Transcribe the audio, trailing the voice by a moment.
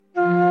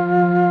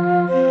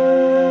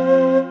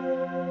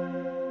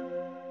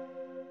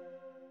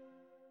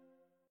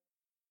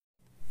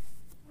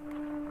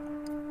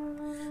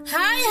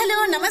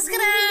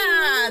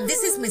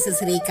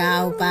ರೇಖಾ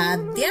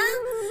ಉಪಾಧ್ಯ.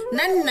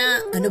 ನನ್ನ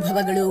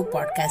ಅನುಭವಗಳು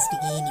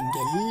ಪಾಡ್ಕಾಸ್ಟ್ಗೆ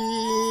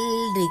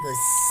ನಿಮ್ಗೆಲ್ಲರಿಗೂ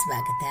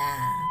ಸ್ವಾಗತ.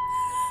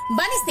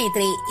 ಬನ್ನಿ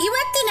ಸ್ನೇಹಿತರೆ,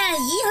 ಇವತ್ತಿನ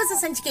ಈ ಹೊಸ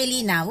ಸಂಚಿಕೆಯಲ್ಲಿ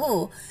ನಾವು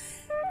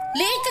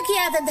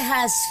ಲೇಖಕಿಯಾದಂತಹ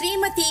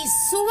ಶ್ರೀಮತಿ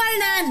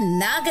ಸುವರ್ಣ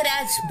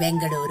ನಾಗರಾಜ್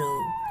ಬೆಂಗಳೂರು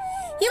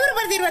ಇವರು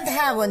ಬರೆದಿರುವಂತಹ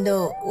ಒಂದು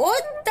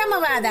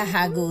ಉತ್ತಮವಾದ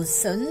ಹಾಗೂ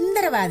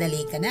ಸುಂದರವಾದ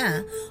ಲೇಖನ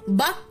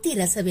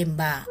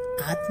ಭಕ್ತಿರಸವೆಂಬ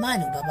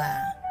ಆತ್ಮಾನುಭವ.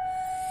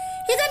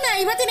 ಇದನ್ನ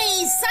ಇವತ್ತಿನ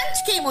ಈ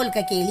ಸಂಚಿಕೆ ಮೂಲಕ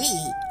ಕೇಳಿ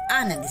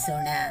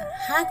ಆನಂದಿಸೋಣ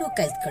ಹಾಗೂ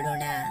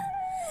ಕಲ್ತ್ಕೊಳ್ಳೋಣ.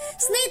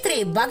 ಸ್ನೇಹಿತರೆ,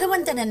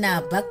 ಭಗವಂತನನ್ನ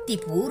ಭಕ್ತಿ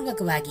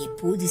ಪೂರ್ವಕವಾಗಿ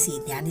ಪೂಜಿಸಿ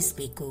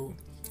ಧ್ಯಾನಿಸಬೇಕು.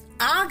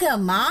 ಆಗ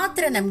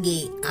ಮಾತ್ರ ನಮ್ಗೆ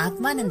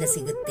ಆತ್ಮಾನಂದ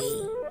ಸಿಗುತ್ತೆ.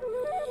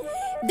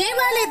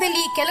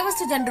 ದೇವಾಲಯದಲ್ಲಿ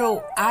ಕೆಲವಷ್ಟು ಜನರು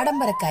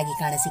ಆಡಂಬರಕ್ಕಾಗಿ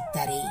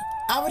ಕಾಣಸಿಗ್ತಾರೆ.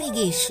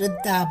 ಅವರಿಗೆ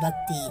ಶ್ರದ್ಧಾ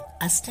ಭಕ್ತಿ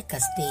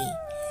ಅಷ್ಟಕ್ಕಷ್ಟೇ,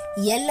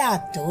 ಎಲ್ಲ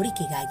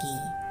ತೋರಿಕೆಗಾಗಿ.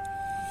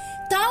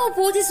 ತಾವು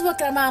ಪೂಜಿಸುವ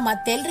ಕ್ರಮ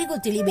ಮತ್ತೆಲ್ಲರಿಗೂ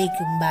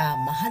ತಿಳಿಬೇಕೆಂಬ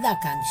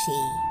ಮಹದಾಕಾಂಕ್ಷೆ.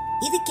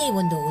 ಇದಕ್ಕೆ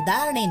ಒಂದು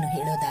ಉದಾಹರಣೆಯನ್ನು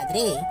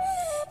ಹೇಳೋದಾದ್ರೆ,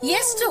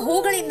 ಎಷ್ಟು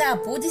ಹೂಗಳಿಂದ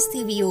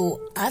ಪೂಜಿಸ್ತೀವಿಯೋ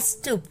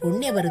ಅಷ್ಟು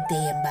ಪುಣ್ಯ ಬರುತ್ತೆ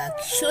ಎಂಬ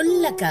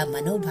ಕ್ಷುಲ್ಲಕ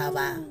ಮನೋಭಾವ.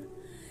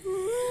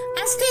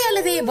 ಅಷ್ಟೇ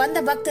ಅಲ್ಲದೆ, ಬಂದ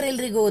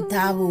ಭಕ್ತರೆಲ್ಲರಿಗೂ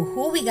ತಾವು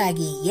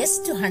ಹೂವಿಗಾಗಿ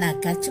ಎಷ್ಟು ಹಣ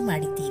ಖರ್ಚು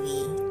ಮಾಡಿದ್ದೀವಿ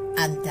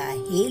ಅಂತ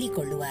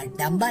ಹೇಳಿಕೊಳ್ಳುವ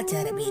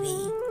ಡಂಬಾಚಾರ ಬೇರೆ.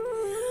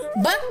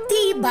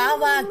 ಭಕ್ತಿ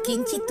ಭಾವ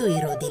ಕಿಂಚಿತ್ತೂ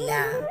ಇರೋದಿಲ್ಲ.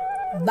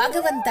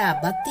 ಭಗವಂತ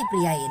ಭಕ್ತಿ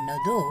ಪ್ರಿಯ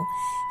ಎನ್ನೋದು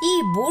ಈ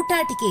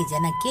ಬೂಟಾಟಿಕೆ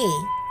ಜನಕ್ಕೆ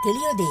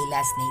ತಿಳಿಯೋದೇ ಇಲ್ಲ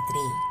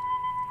ಸ್ನೇಹಿತರೆ.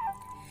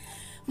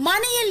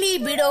 ಮನೆಯಲ್ಲಿ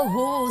ಬಿಡೋ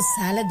ಹೂವು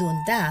ಸಾಲದು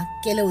ಅಂತ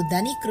ಕೆಲವು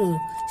ಧನಿಕರು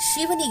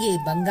ಶಿವನಿಗೆ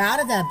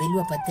ಬಂಗಾರದ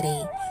ಬಿಲ್ವಪತ್ರೆ,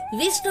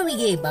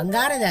 ವಿಷ್ಣುವಿಗೆ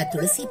ಬಂಗಾರದ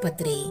ತುಳಸಿ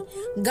ಪತ್ರೆ,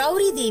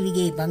 ಗೌರಿ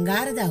ದೇವಿಗೆ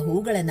ಬಂಗಾರದ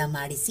ಹೂಗಳನ್ನ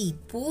ಮಾಡಿಸಿ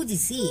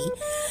ಪೂಜಿಸಿ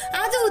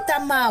ಅದು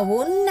ತಮ್ಮ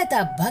ಉನ್ನತ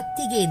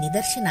ಭಕ್ತಿಗೆ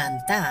ನಿದರ್ಶನ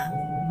ಅಂತ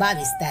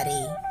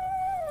ಭಾವಿಸ್ತಾರೆ.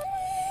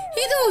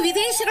 ಇದು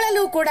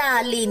ವಿದೇಶಗಳಲ್ಲೂ ಕೂಡ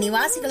ಅಲ್ಲಿ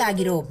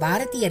ನಿವಾಸಿಗಳಾಗಿರೋ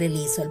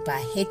ಭಾರತೀಯರಲ್ಲಿ ಸ್ವಲ್ಪ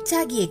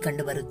ಹೆಚ್ಚಾಗಿಯೇ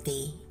ಕಂಡುಬರುತ್ತೆ.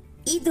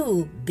 ಇದು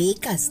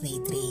ಬೇಕಾ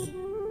ಸ್ನೇಹಿತರೆ?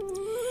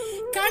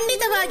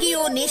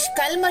 ಖಂಡಿತವಾಗಿಯೂ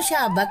ನಿಷ್ಕಲ್ಮಶ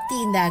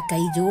ಭಕ್ತಿಯಿಂದ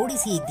ಕೈ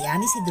ಜೋಡಿಸಿ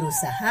ಧ್ಯಾನಿಸಿದ್ರೂ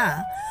ಸಹ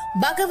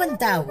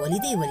ಭಗವಂತ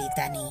ಒಲಿದೇ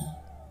ಒಲಿತಾನೆ.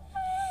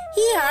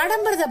 ಈ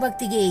ಆಡಂಬರದ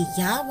ಭಕ್ತಿಗೆ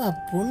ಯಾವ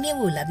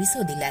ಪುಣ್ಯವೂ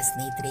ಲಭಿಸೋದಿಲ್ಲ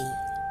ಸ್ನೇಹಿತರೆ.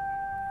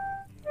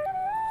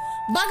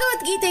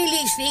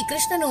 ಭಗವದ್ಗೀತೆಯಲ್ಲಿ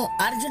ಶ್ರೀಕೃಷ್ಣನು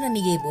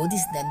ಅರ್ಜುನನಿಗೆ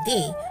ಬೋಧಿಸಿದಂತೆ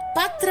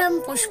ಪತ್ರಂ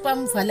ಪುಷ್ಪಂ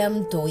ಫಲಂ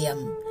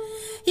ತೋಯಂ,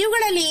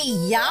 ಇವುಗಳಲ್ಲಿ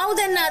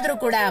ಯಾವುದನ್ನಾದ್ರೂ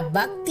ಕೂಡ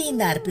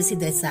ಭಕ್ತಿಯಿಂದ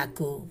ಅರ್ಪಿಸಿದ್ರೆ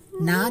ಸಾಕು,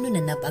 ನಾನು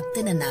ನನ್ನ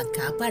ಭಕ್ತನನ್ನ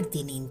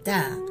ಕಾಪಾಡ್ತೀನಿ ಅಂತ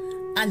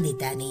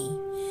ಅಂದಿದ್ದಾನೆ.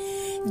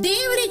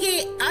 ದೇವರಿಗೆ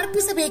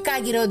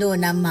ಅರ್ಪಿಸಬೇಕಾಗಿರೋದು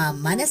ನಮ್ಮ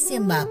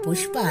ಮನಸ್ಸೆಂಬ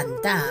ಪುಷ್ಪ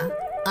ಅಂತ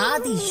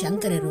ಆದಿ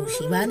ಶಂಕರರು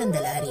ಶಿವಾನಂದ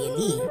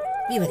ಲಹರಿಯಲ್ಲಿ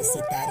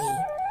ವಿವರಿಸಿದ್ದಾರೆ.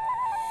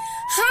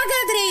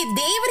 ಹಾಗಾದ್ರೆ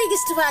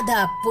ದೇವರಿಗಿಷ್ಟವಾದ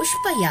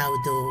ಪುಷ್ಪ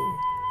ಯಾವುದು?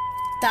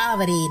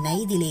 ತಾವರೆ,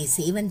 ನೈದಿಲೆ,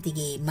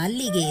 ಸೇವಂತಿಗೆ,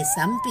 ಮಲ್ಲಿಗೆ,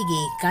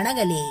 ಸಂಪಿಗೆ,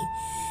 ಕಣಗಲೆ,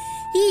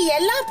 ಈ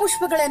ಎಲ್ಲಾ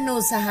ಪುಷ್ಪಗಳನ್ನು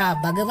ಸಹ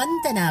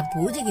ಭಗವಂತನ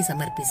ಪೂಜೆಗೆ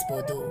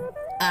ಸಮರ್ಪಿಸಬಹುದು.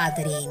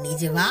 ಆದರೆ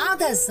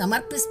ನಿಜವಾದ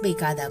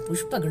ಸಮರ್ಪಿಸಬೇಕಾದ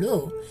ಪುಷ್ಪಗಳು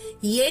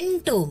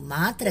 8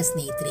 ಮಾತ್ರ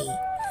ಸ್ನೇಹಿತರೆ.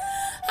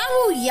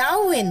 ಅವು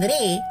ಯಾವುವು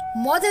ಎಂದರೆ,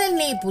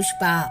 ಮೊದಲನೇ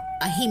ಪುಷ್ಪ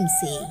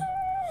ಅಹಿಂಸೆ.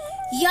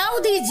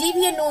 ಯಾವುದೇ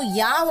ಜೀವಿಯನ್ನು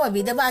ಯಾವ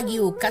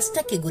ವಿಧವಾಗಿಯೂ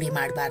ಕಷ್ಟಕ್ಕೆ ಗುರಿ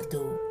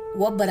ಮಾಡಬಾರದು.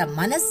 ಒಬ್ಬರ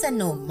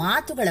ಮನಸ್ಸನ್ನು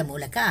ಮಾತುಗಳ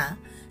ಮೂಲಕ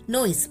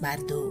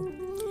ನೋಯಿಸಬಾರದು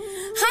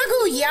ಹಾಗೂ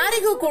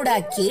ಯಾರಿಗೂ ಕೂಡ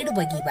ಕೇಡು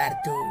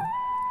ಬಗೆಯಬಾರದು.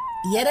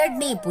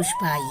 ಎರಡನೇ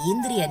ಪುಷ್ಪ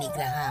ಇಂದ್ರಿಯ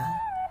ನಿಗ್ರಹ.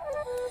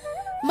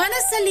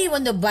 ಮನಸ್ಸಲ್ಲಿ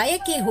ಒಂದು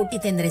ಬಯಕೆ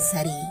ಹುಟ್ಟಿತೆಂದ್ರೆ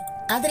ಸರಿ,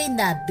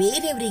 ಅದರಿಂದ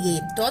ಬೇರೆಯವರಿಗೆ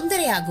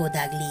ತೊಂದರೆ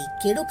ಆಗೋದಾಗ್ಲಿ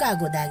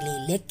ಕೆಡುಕಾಗೋದಾಗ್ಲಿ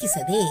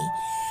ಲೆಕ್ಕಿಸದೆ,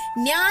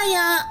 ನ್ಯಾಯ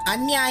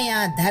ಅನ್ಯಾಯ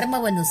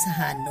ಧರ್ಮವನ್ನು ಸಹ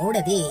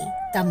ನೋಡದೆ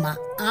ತಮ್ಮ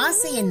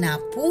ಆಸೆಯನ್ನ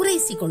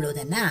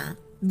ಪೂರೈಸಿಕೊಳ್ಳುವುದನ್ನ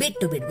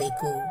ಬಿಟ್ಟು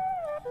ಬಿಡಬೇಕು.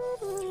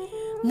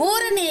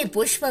 ಮೂರನೇ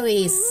ಪುಷ್ಪವೇ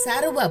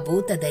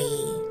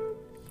ಸರ್ವಭೂತದಯೆ.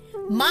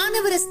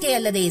 ಮಾನವರಷ್ಟೇ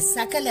ಅಲ್ಲದೆ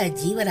ಸಕಲ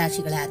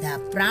ಜೀವರಾಶಿಗಳಾದ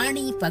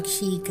ಪ್ರಾಣಿ,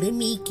 ಪಕ್ಷಿ,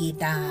 ಕ್ರಿಮಿ,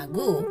 ಕೀಟ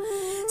ಹಾಗೂ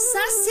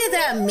ಸಸ್ಯದ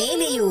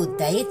ಮೇಲೆಯೂ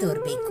ದಯೆ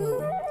ತೋರಬೇಕು.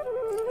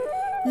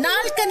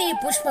 ನಾಲ್ಕನೇ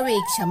ಪುಷ್ಪವೇ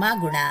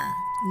ಕ್ಷಮಾಗುಣ.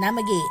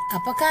 ನಮಗೆ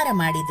ಅಪಕಾರ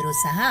ಮಾಡಿದ್ರೂ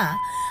ಸಹ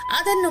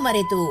ಅದನ್ನು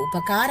ಮರೆತು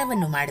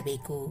ಉಪಕಾರವನ್ನು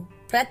ಮಾಡಬೇಕು,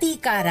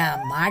 ಪ್ರತೀಕಾರ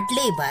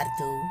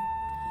ಮಾಡಲೇಬಾರದು.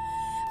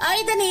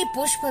 ಐದನೇ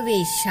ಪುಷ್ಪವೇ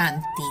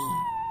ಶಾಂತಿ.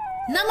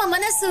 ನಮ್ಮ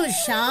ಮನಸ್ಸು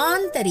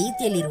ಶಾಂತ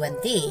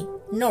ರೀತಿಯಲ್ಲಿರುವಂತೆ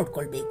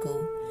ನೋಡ್ಕೊಳ್ಬೇಕು.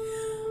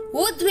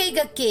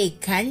 ಉದ್ವೇಗಕ್ಕೆ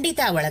ಖಂಡಿತ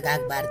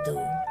ಒಳಗಾಗಬಾರದು.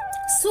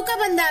 ಸುಖ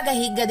ಬಂದಾಗ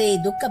ಹಿಗ್ಗದೆ,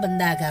 ದುಃಖ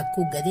ಬಂದಾಗ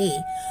ಕುಗ್ಗದೆ,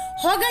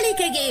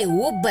 ಹೊಗಳಿಕೆಗೆ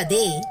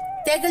ಉಬ್ಬದೆ,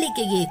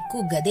 ತೆಗಳಿಕೆಗೆ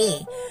ಕುಗ್ಗದೆ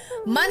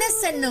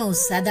ಮನಸ್ಸನ್ನು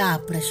ಸದಾ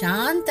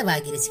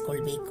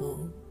ಪ್ರಶಾಂತವಾಗಿರಿಸಿಕೊಳ್ಬೇಕು.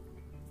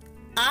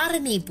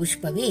 ಆರನೇ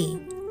ಪುಷ್ಪವೇ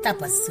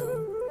ತಪಸ್ಸು.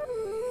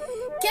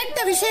 ಕೆಟ್ಟ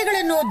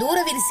ವಿಷಯಗಳನ್ನು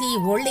ದೂರವಿರಿಸಿ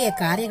ಒಳ್ಳೆಯ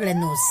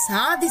ಕಾರ್ಯಗಳನ್ನು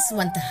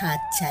ಸಾಧಿಸುವಂತಹ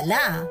ಛಲ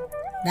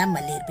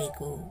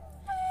ನಮ್ಮಲ್ಲಿರಬೇಕು.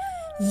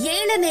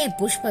 ಏಳನೇ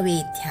ಪುಷ್ಪವೇ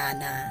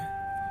ಧ್ಯಾನ.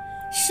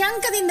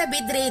 ಶಂಕದಿಂದ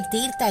ಬಿದ್ರೆ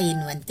ತೀರ್ಥ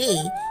ಎನ್ನುವಂತೆ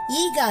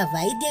ಈಗ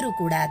ವೈದ್ಯರು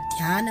ಕೂಡ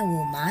ಧ್ಯಾನವು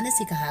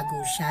ಮಾನಸಿಕ ಹಾಗೂ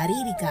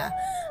ಶಾರೀರಿಕ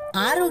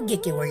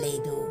ಆರೋಗ್ಯಕ್ಕೆ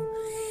ಒಳ್ಳೆಯದು,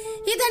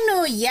 ಇದನ್ನು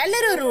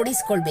ಎಲ್ಲರೂ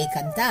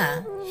ರೂಢಿಸಿಕೊಳ್ಬೇಕಂತ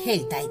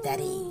ಹೇಳ್ತಾ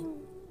ಇದ್ದಾರೆ.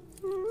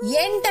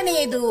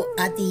 ಎಂಟನೆಯದು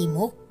ಅತಿ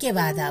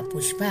ಮುಖ್ಯವಾದ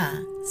ಪುಷ್ಪ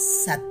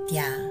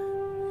ಸತ್ಯ.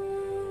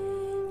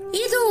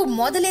 ಇದು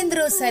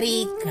ಮೊದಲೆಂದರೂ ಸರಿ,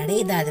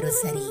 ಕಡೆಯದಾದರೂ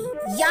ಸರಿ,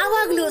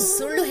 ಯಾವಾಗಲೂ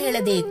ಸುಳ್ಳು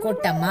ಹೇಳದೆ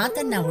ಕೊಟ್ಟ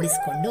ಮಾತನ್ನ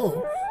ಉಳಿಸಿಕೊಂಡು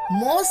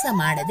ಮೋಸ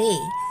ಮಾಡದೆ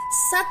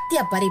ಸತ್ಯ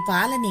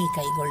ಪರಿಪಾಲನೆ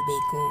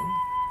ಕೈಗೊಳ್ಳಬೇಕು.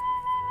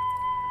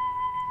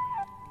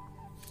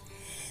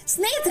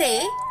 ಸ್ನೇಹಿತರೆ,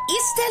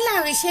 ಇಷ್ಟೆಲ್ಲ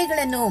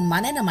ವಿಷಯಗಳನ್ನು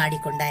ಮನನ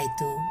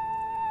ಮಾಡಿಕೊಂಡಾಯಿತು.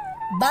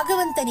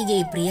 ಭಗವಂತನಿಗೆ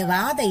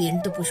ಪ್ರಿಯವಾದ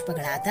 8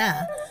 ಪುಷ್ಪಗಳಾದ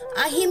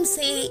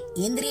ಅಹಿಂಸೆ,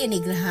 ಇಂದ್ರಿಯ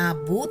ನಿಗ್ರಹ,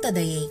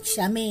 ಭೂತದಯೆ,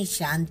 ಕ್ಷಮೆ,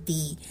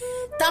 ಶಾಂತಿ,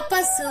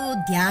 ತಪಸ್ಸು,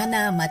 ಧ್ಯಾನ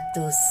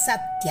ಮತ್ತು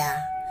ಸತ್ಯ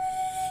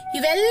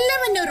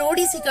ಇವೆಲ್ಲವನ್ನು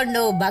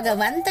ರೂಢಿಸಿಕೊಂಡು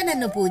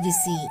ಭಗವಂತನನ್ನು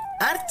ಪೂಜಿಸಿ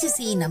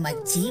ಅರ್ಚಿಸಿ ನಮ್ಮ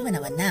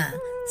ಜೀವನವನ್ನ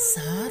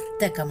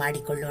ಸಾರ್ಥಕ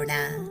ಮಾಡಿಕೊಳ್ಳೋಣ.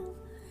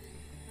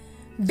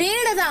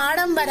 ಬೇಡದ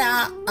ಆಡಂಬರ,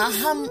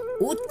 ಅಹಂ,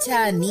 ಉಚ್ಚ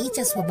ನೀಚ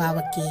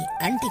ಸ್ವಭಾವಕ್ಕೆ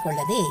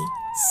ಅಂಟಿಕೊಳ್ಳದೆ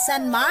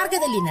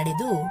ಸನ್ಮಾರ್ಗದಲ್ಲಿ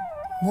ನಡೆದು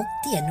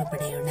ಮುಕ್ತಿಯನ್ನು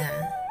ಪಡೆಯೋಣ.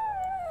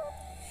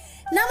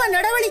 ನಮ್ಮ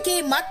ನಡವಳಿಕೆ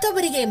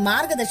ಮತ್ತೊಬ್ಬರಿಗೆ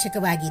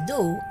ಮಾರ್ಗದರ್ಶಕವಾಗಿದ್ದು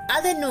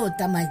ಅದನ್ನು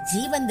ತಮ್ಮ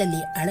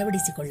ಜೀವನದಲ್ಲಿ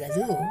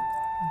ಅಳವಡಿಸಿಕೊಳ್ಳಲು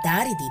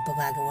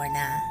ದಾರಿದೀಪವಾಗೋಣ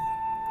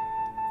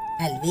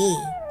ಅಲ್ವೇ?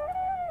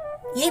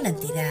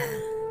 ಏನಂತೀರಾ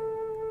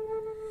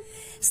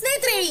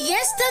ಸ್ನೇಹಿತರೆ?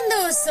 ಎಷ್ಟೊಂದು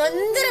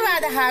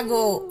ಸುಂದರವಾದ ಹಾಗೂ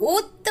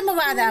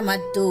ಉತ್ತಮವಾದ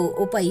ಮತ್ತು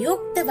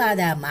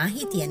ಉಪಯುಕ್ತವಾದ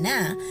ಮಾಹಿತಿಯನ್ನ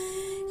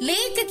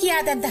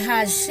ಲೇಖಕಿಯಾದಂತಹ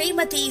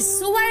ಶ್ರೀಮತಿ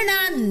ಸುವರ್ಣ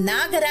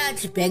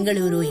ನಾಗರಾಜ್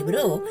ಬೆಂಗಳೂರು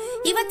ಇವರು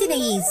ಇವತ್ತಿನ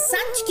ಈ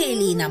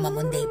ಸಂಚಿಕೆಯಲ್ಲಿ ನಮ್ಮ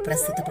ಮುಂದೆ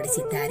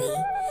ಪ್ರಸ್ತುತಪಡಿಸಿದ್ದಾರೆ.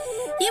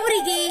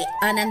 ಇವರಿಗೆ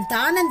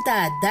ಅನಂತಾನಂತ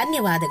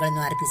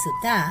ಧನ್ಯವಾದಗಳನ್ನು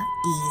ಅರ್ಪಿಸುತ್ತಾ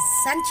ಈ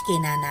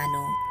ಸಂಚಿಕೆನ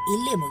ನಾನು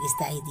ಇಲ್ಲೇ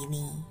ಮುಗಿಸ್ತಾ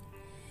ಇದ್ದೀನಿ.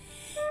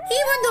 ಈ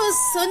ಒಂದು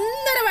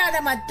ಸುಂದರವಾದ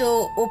ಮತ್ತು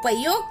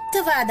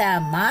ಉಪಯುಕ್ತವಾದ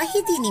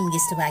ಮಾಹಿತಿ ನಿಮ್ಗೆ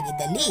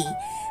ಇಷ್ಟವಾಗಿದ್ದಲ್ಲಿ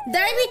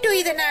ದಯವಿಟ್ಟು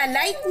ಇದನ್ನ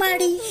ಲೈಕ್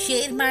ಮಾಡಿ,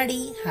 ಶೇರ್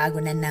ಮಾಡಿ ಹಾಗೂ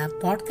ನನ್ನ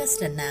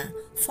ಪಾಡ್ಕಾಸ್ಟ್ ಅನ್ನ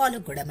ಫಾಲೋ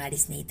ಕೂಡ ಮಾಡಿ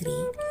ಸ್ನೇಹಿತರೆ.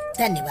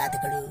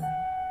 ಧನ್ಯವಾದಗಳು.